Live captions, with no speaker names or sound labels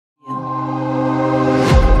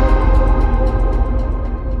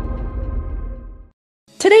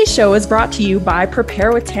This show is brought to you by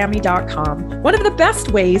preparewithtammy.com. One of the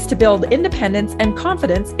best ways to build independence and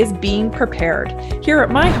confidence is being prepared. Here at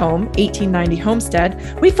my home, 1890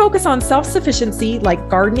 Homestead, we focus on self-sufficiency like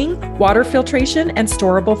gardening, water filtration, and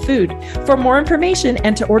storable food. For more information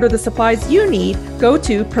and to order the supplies you need, go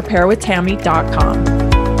to preparewithtammy.com.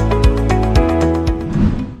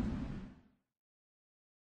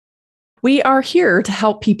 We are here to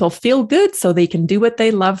help people feel good so they can do what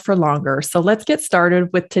they love for longer. So let's get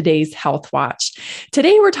started with today's Health Watch.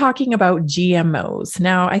 Today, we're talking about GMOs.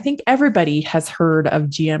 Now, I think everybody has heard of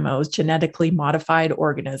GMOs, genetically modified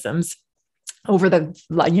organisms. Over the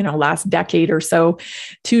last decade or so,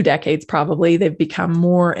 2 decades probably, they've become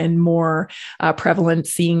more and more prevalent,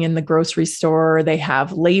 seeing in the grocery store. They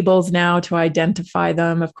have labels now to identify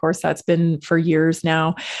them. Of course, that's been for years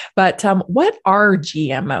now. But what are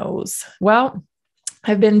GMOs? Well,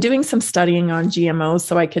 I've been doing some studying on GMOs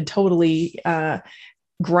so I could totally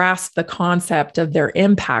grasp the concept of their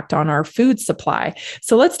impact on our food supply.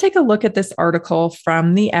 So let's take a look at this article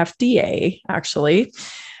from the FDA, actually.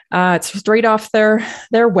 It's straight off their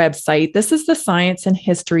website. This is the science and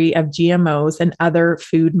history of GMOs and other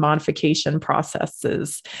food modification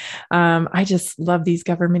processes. I just love these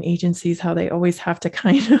government agencies, how they always have to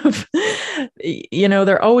kind of,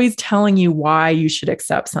 they're always telling you why you should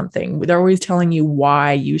accept something. They're always telling you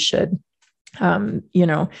why you should,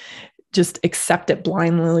 just accept it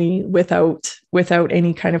blindly without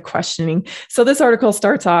any kind of questioning. So this article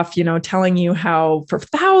starts off, telling you how for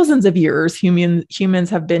thousands of years, humans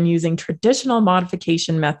have been using traditional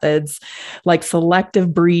modification methods like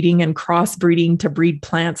selective breeding and crossbreeding to breed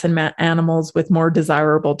plants and animals with more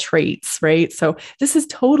desirable traits, right? So this is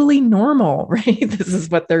totally normal, right? This is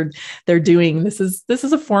what they're doing. This is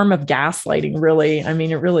a form of gaslighting, really. I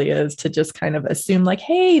mean, it really is, to just kind of assume like,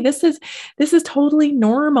 hey, this is totally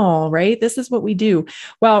normal, right? This is what we do.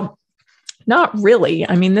 Well, not really.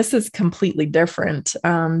 I mean, this is completely different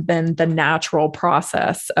than the natural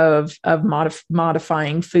process of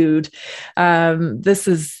modifying food. This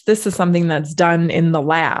is something that's done in the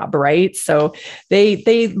lab, right? So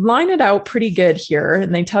they line it out pretty good here,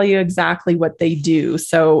 and they tell you exactly what they do.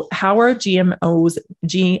 So how are GMOs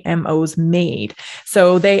made?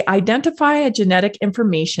 So they identify a genetic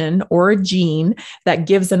information or a gene that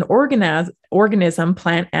gives an organism,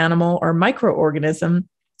 plant, animal, or microorganism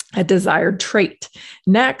a desired trait.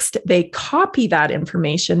 Next, they copy that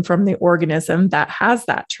information from the organism that has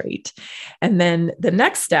that trait. And then the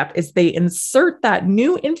next step is they insert that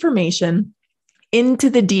new information into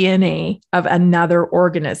the DNA of another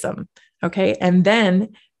organism. Okay. And then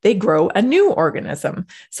they grow a new organism.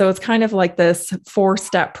 So it's kind of like this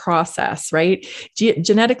 4-step process, right?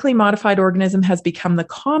 Genetically modified organism has become the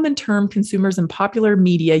common term consumers and popular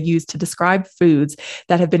media use to describe foods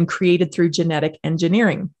that have been created through genetic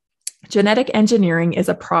engineering. Genetic engineering is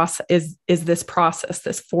this process, this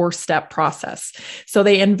 4-step process. So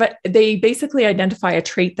they basically identify a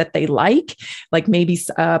trait that they like maybe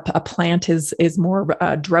a plant is more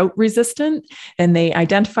drought resistant, and they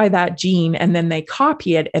identify that gene, and then they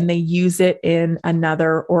copy it and they use it in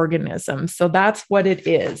another organism. So that's what it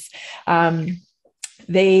is.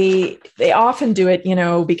 They often do it,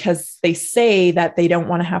 because they say that they don't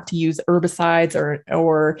want to have to use herbicides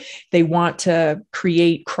or they want to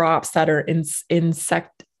create crops that are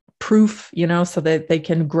insect proof, so that they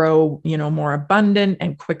can grow, more abundant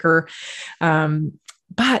and quicker.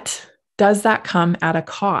 But does that come at a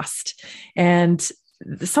cost? And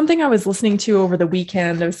something I was listening to over the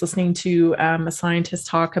weekend, I was listening to a scientist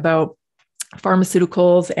talk about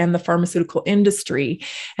pharmaceuticals and the pharmaceutical industry.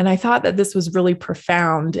 And I thought that this was really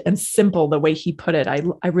profound and simple, the way he put it. I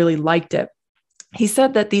really liked it. He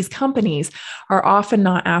said that these companies are often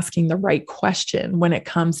not asking the right question when it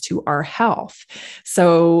comes to our health.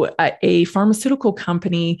 So a pharmaceutical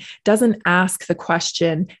company doesn't ask the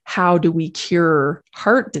question, how do we cure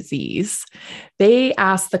heart disease? They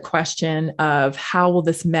ask the question of, how will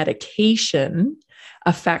this medication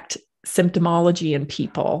affect symptomology in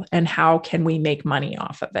people, and how can we make money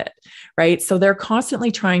off of it, right? So they're constantly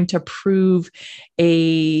trying to prove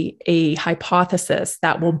a hypothesis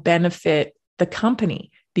that will benefit the company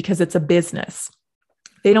because it's a business.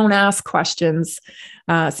 They don't ask questions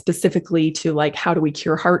specifically to how do we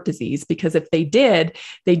cure heart disease? Because if they did,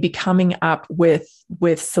 they'd be coming up with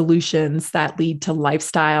solutions that lead to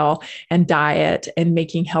lifestyle and diet and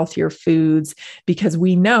making healthier foods, because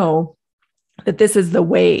we know that this is the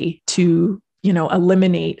way to,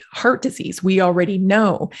 eliminate heart disease. We already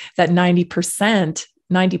know that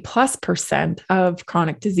 90+% of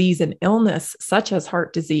chronic disease and illness, such as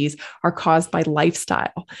heart disease, are caused by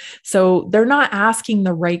lifestyle. So they're not asking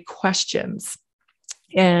the right questions.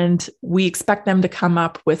 And we expect them to come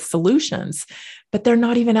up with solutions, but they're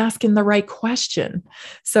not even asking the right question.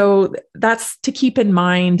 So that's to keep in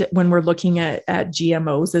mind when we're looking at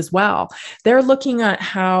GMOs as well. They're looking at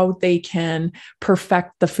how they can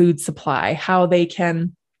perfect the food supply, how they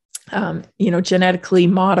can genetically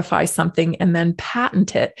modify something and then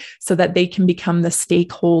patent it so that they can become the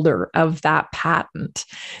stakeholder of that patent.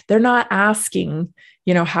 They're not asking,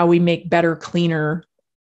 how we make better, cleaner,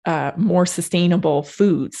 more sustainable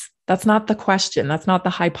foods. That's not the question. That's not the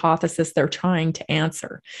hypothesis they're trying to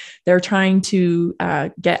answer. They're trying to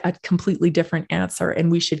get a completely different answer,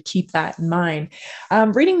 and we should keep that in mind.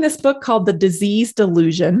 Reading this book called The Disease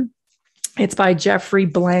Delusion. It's by Jeffrey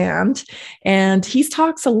Bland, and he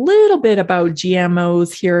talks a little bit about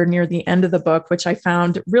GMOs here near the end of the book, which I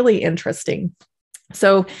found really interesting.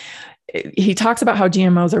 So he talks about how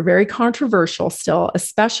GMOs are very controversial still,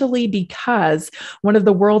 especially because one of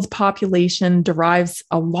the world's population derives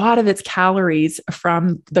a lot of its calories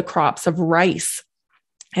from the crops of rice.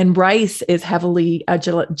 And rice is heavily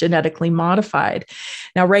genetically modified.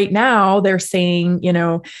 Now, right now, they're saying,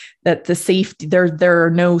 that the safety, there are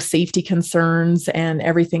no safety concerns and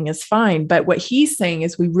everything is fine. But what he's saying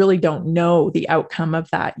is we really don't know the outcome of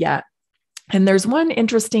that yet. And there's one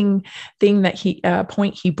interesting thing that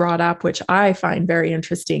point he brought up, which I find very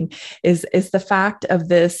interesting, is the fact of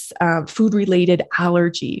this food-related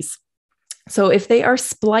allergies. So if they are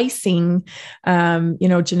splicing,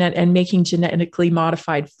 and making genetically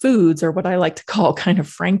modified foods, or what I like to call kind of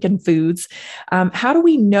frankenfoods, how do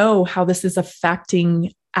we know how this is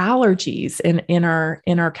affecting allergies in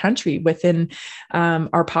our country within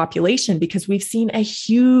our population? Because we've seen a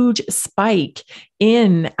huge spike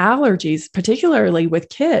in allergies, particularly with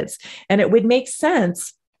kids, and it would make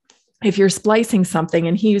sense. If you're splicing something,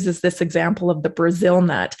 and he uses this example of the Brazil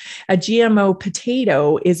nut, a GMO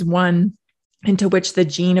potato is one into which the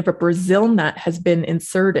gene of a Brazil nut has been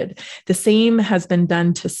inserted. The same has been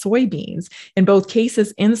done to soybeans. In both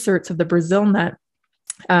cases, inserts of the Brazil nut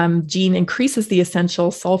gene increases the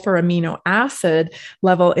essential sulfur amino acid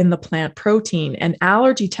level in the plant protein. And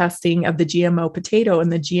allergy testing of the GMO potato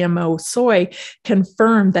and the GMO soy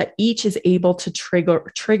confirmed that each is able to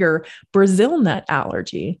trigger Brazil nut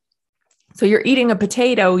allergy. So you're eating a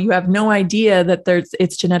potato, you have no idea that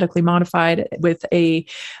it's genetically modified with a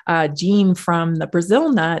gene from the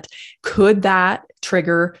Brazil nut. Could that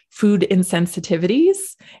trigger food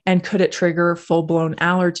insensitivities? And could it trigger full-blown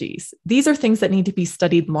allergies? These are things that need to be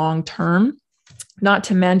studied long-term. Not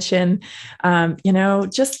to mention,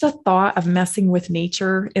 just the thought of messing with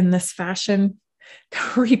nature in this fashion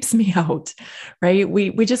creeps me out, right?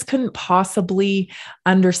 We just couldn't possibly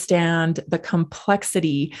understand the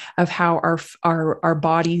complexity of how our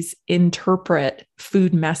bodies interpret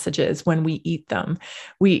food messages when we eat them.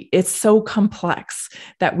 It's so complex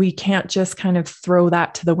that we can't just kind of throw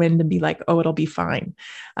that to the wind and be like, oh, it'll be fine.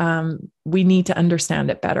 We need to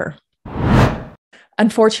understand it better.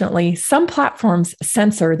 Unfortunately, some platforms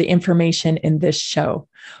censor the information in this show.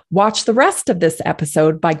 Watch the rest of this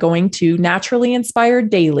episode by going to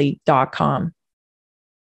naturallyinspireddaily.com.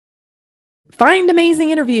 Find amazing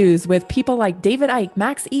interviews with people like David Icke,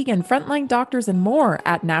 Max Egan, frontline doctors, and more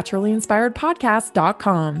at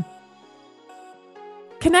naturallyinspiredpodcast.com.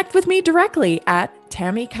 Connect with me directly at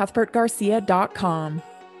tammycuthbertgarcia.com.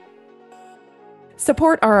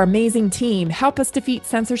 Support our amazing team. Help us defeat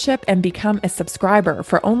censorship and become a subscriber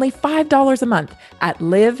for only $5 a month at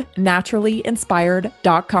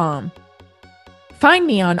livenaturallyinspired.com. Find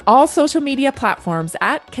me on all social media platforms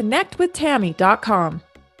at connectwithtammy.com.